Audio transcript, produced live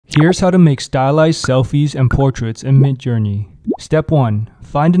Here's how to make stylized selfies and portraits in Midjourney. Step 1.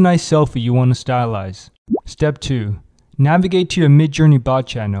 Find a nice selfie you want to stylize. Step 2. Navigate to your Midjourney bot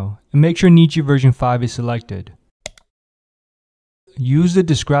channel and make sure Niji version 5 is selected. Use the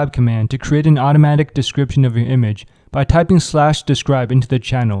describe command to create an automatic description of your image by typing /describe into the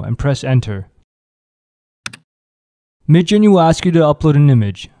channel and press enter. Midjourney will ask you to upload an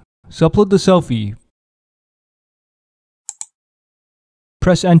image, so upload the selfie.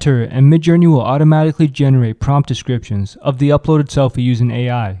 Press enter and Midjourney will automatically generate prompt descriptions of the uploaded selfie using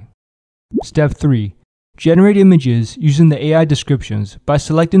AI. Step 3. Generate images using the AI descriptions by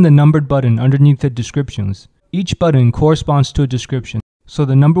selecting the numbered button underneath the descriptions. Each button corresponds to a description, so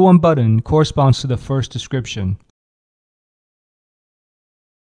the number 1 button corresponds to the first description.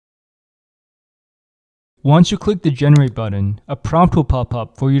 Once you click the generate button, a prompt will pop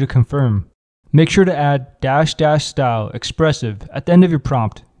up for you to confirm. Make sure to add --style expressive at the end of your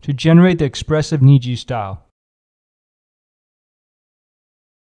prompt to generate the expressive niji style.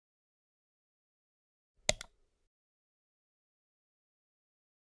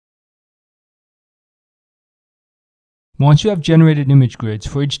 Once you have generated image grids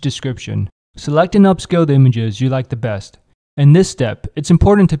for each description, select and upscale the images you like the best. In this step, it's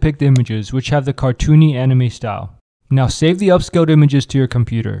important to pick the images which have the cartoony anime style. Now save the upscaled images to your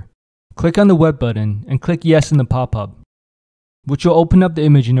computer. Click on the web button and click yes in the pop-up, which will open up the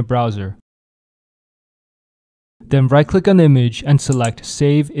image in a browser. Then right-click on the image and select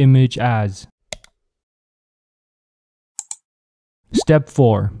Save Image As. Step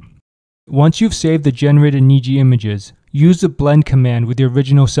 4. Once you've saved the generated Niji images, use the blend command with your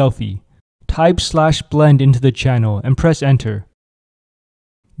original selfie. Type /blend into the channel and press enter.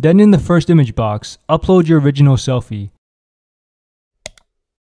 Then in the first image box, upload your original selfie.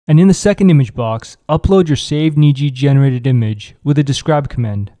 And in the second image box, upload your saved Niji generated image with the describe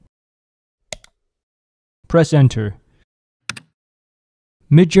command. Press enter.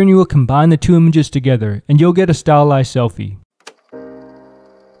 Midjourney will combine the two images together and you'll get a stylized selfie.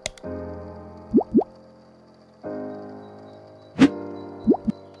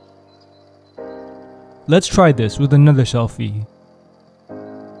 Let's try this with another selfie.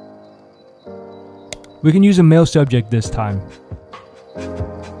 We can use a male subject this time.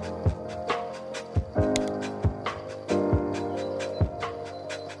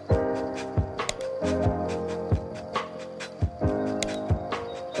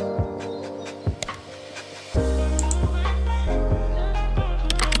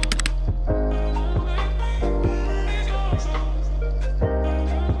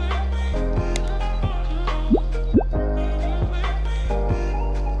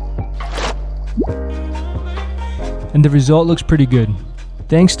 And the result looks pretty good.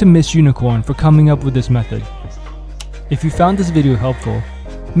 Thanks to Miss Unicorn for coming up with this method. If you found this video helpful,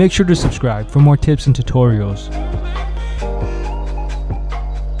 make sure to subscribe for more tips and tutorials.